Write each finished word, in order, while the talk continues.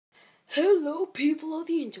Hello, people of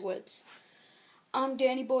the interwebs. I'm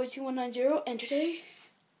DannyBoy2190, and today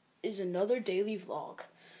is another daily vlog.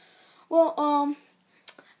 Well,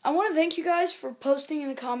 I want to thank you guys for posting in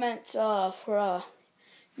the comments for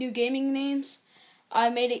new gaming names. I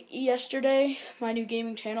made it yesterday, my new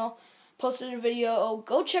gaming channel. Posted a video. Oh,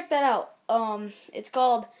 go check that out. It's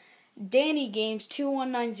called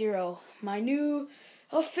DannyGames2190, my new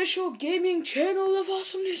official gaming channel of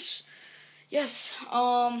awesomeness. Yes,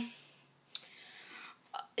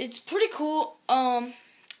 it's pretty cool.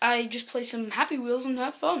 I just play some Happy Wheels and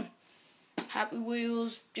have fun. Happy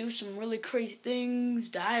Wheels, do some really crazy things,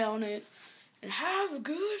 die on it, and have a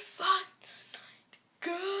good fun.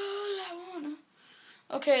 Girl, I wanna.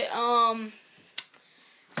 Okay,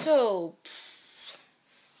 so,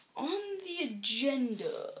 on the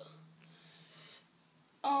agenda,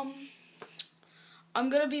 I'm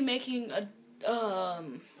gonna be making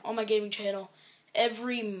on my gaming channel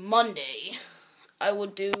every Monday. I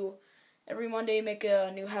would do every Monday, make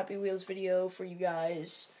a new Happy Wheels video for you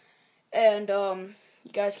guys, and you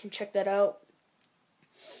guys can check that out.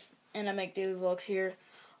 And I make daily vlogs here.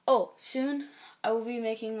 Oh, soon I will be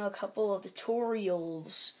making a couple of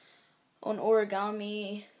tutorials on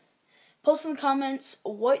origami. Post in the comments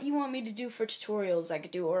what you want me to do for tutorials. I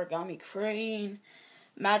could do origami crane,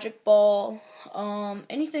 magic ball,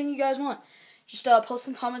 anything you guys want. Just post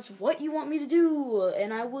in the comments what you want me to do,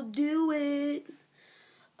 and I will do it.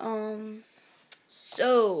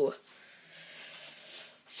 So,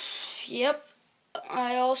 yep,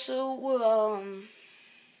 I also will,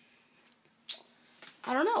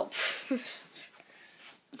 I don't know. Let's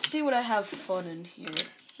see what I have fun in here.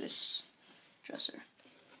 This dresser.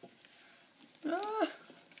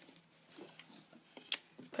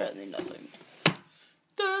 Apparently nothing.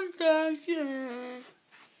 Dun, dun, dun.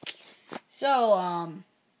 So,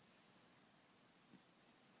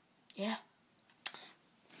 yeah.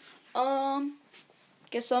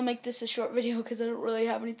 Guess I'll make this a short video because I don't really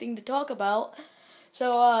have anything to talk about.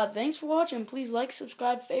 So, thanks for watching. Please like,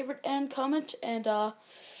 subscribe, favorite, and comment. And,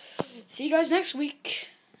 see you guys next week.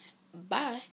 Bye.